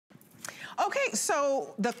Okay,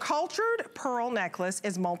 so the cultured pearl necklace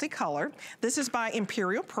is multicolored. This is by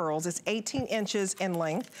Imperial Pearls. It's 18 inches in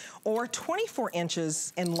length or 24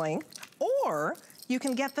 inches in length, or you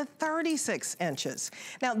can get the 36 inches.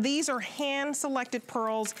 Now, these are hand-selected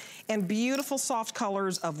pearls in beautiful soft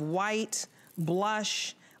colors of white,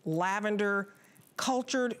 blush, lavender,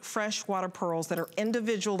 cultured freshwater pearls that are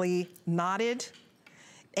individually knotted.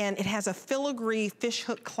 And it has a filigree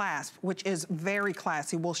fishhook clasp, which is very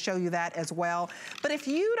classy. We'll show you that as well. But if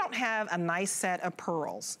you don't have a nice set of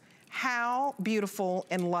pearls, how beautiful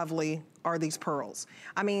and lovely are these pearls?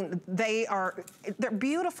 I mean, they're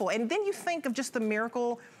beautiful. And then you think of just the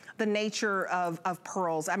miracle, the nature of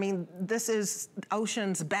pearls. I mean, this is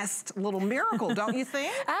ocean's best little miracle, don't you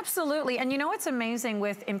think? Absolutely. And you know what's amazing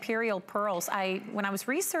with Imperial Pearls? When I was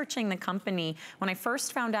researching the company, when I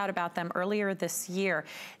first found out about them earlier this year,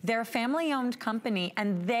 they're a family-owned company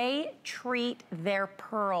and they treat their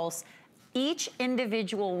pearls, each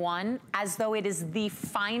individual one, as though it is the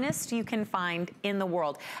finest you can find in the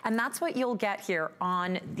world. And that's what you'll get here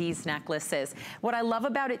on these necklaces. What I love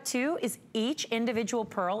about it too is each individual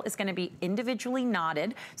pearl is gonna be individually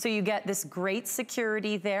knotted. So you get this great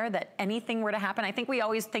security there that anything were to happen. I think we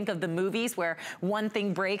always think of the movies where one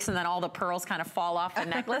thing breaks and then all the pearls kind of fall off the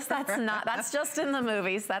necklace. That's just in the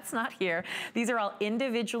movies, that's not here. These are all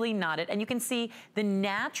individually knotted and you can see the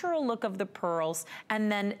natural look of the pearls and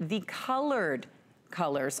then the colored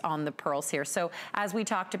colors on the pearls here. So as we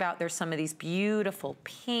talked about, there's some of these beautiful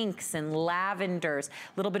pinks and lavenders, a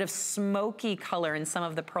little bit of smoky color in some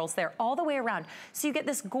of the pearls there, all the way around. So you get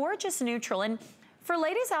this gorgeous neutral. And for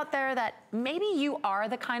ladies out there that maybe you are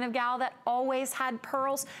the kind of gal that always had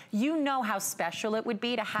pearls, you know how special it would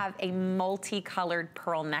be to have a multicolored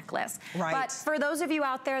pearl necklace. Right. But for those of you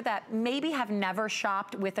out there that maybe have never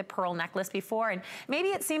shopped with a pearl necklace before, and maybe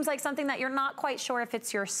it seems like something that you're not quite sure if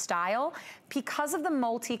it's your style, because of the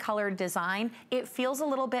multicolored design, it feels a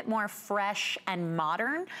little bit more fresh and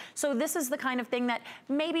modern. So this is the kind of thing that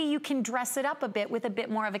maybe you can dress it up a bit with a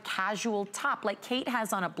bit more of a casual top, like Kate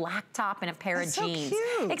has on a black top and a pair of jeans. So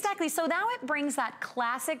cute. Exactly, so now it brings that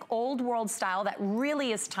classic old world style that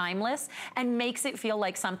really is timeless and makes it feel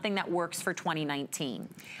like something that works for 2019.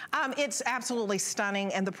 It's absolutely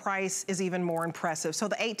stunning and the price is even more impressive. So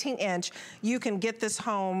the 18 inch, you can get this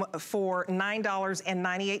home for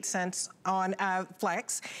 $9.98 on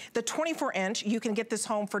Flex. The 24 inch, you can get this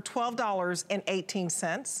home for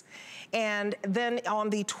 $12.18. And then on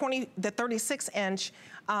the 36 inch,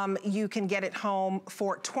 you can get it home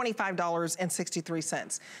for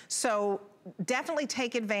 $25.63. So definitely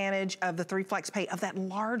take advantage of the 3 flex pay of that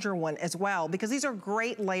larger one as well, because these are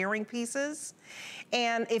great layering pieces.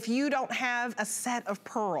 And if you don't have a set of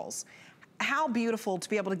pearls, how beautiful to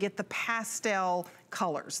be able to get the pastel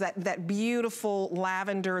colors, that beautiful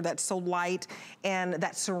lavender that's so light, and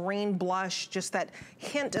that serene blush, just that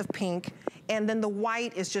hint of pink. And then the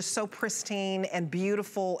white is just so pristine and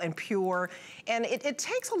beautiful and pure. And it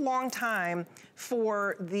takes a long time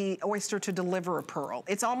for the oyster to deliver a pearl.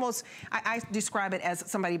 It's almost, I describe it as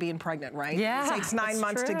somebody being pregnant, right? Yeah, it takes 9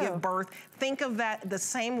 months to give birth. Think of that the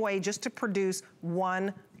same way, just to produce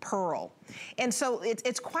one pearl. And so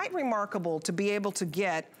it's quite remarkable to be able to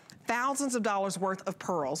get thousands of dollars worth of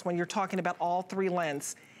pearls when you're talking about all 3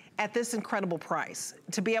 lengths at this incredible price.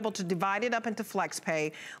 To be able to divide it up into flex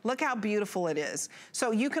pay, look how beautiful it is.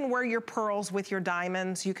 So you can wear your pearls with your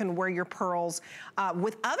diamonds, you can wear your pearls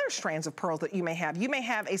with other strands of pearls that you may have. You may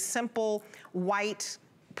have a simple white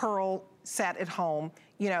pearl set at home,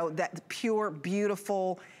 you know, that pure,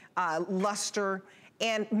 beautiful luster,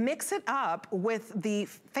 and mix it up with the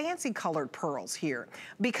fancy colored pearls here,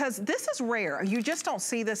 because this is rare. You just don't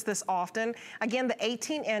see this often. Again, the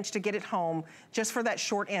 18 inch to get it home just for that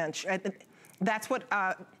short inch. That's what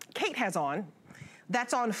Kate has on.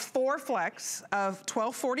 That's on 4 flex of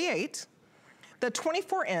 $12.48. The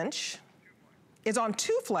 24 inch is on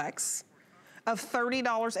 2 flex of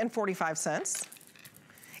 $30.45.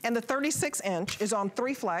 And the 36 inch is on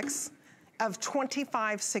 3 flex of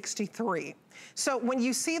 $25.63. So when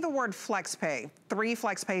you see the word flex pay, 3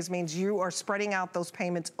 flex pays means you are spreading out those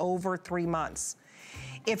payments over 3 months.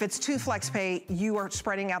 If it's 2 flex pay, you are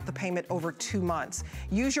spreading out the payment over 2 months.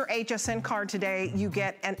 Use your HSN card today, you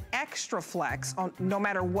get an extra flex on no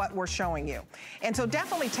matter what we're showing you. And so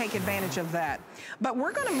definitely take advantage of that. But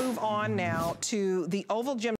we're gonna move on now to the Oval Gym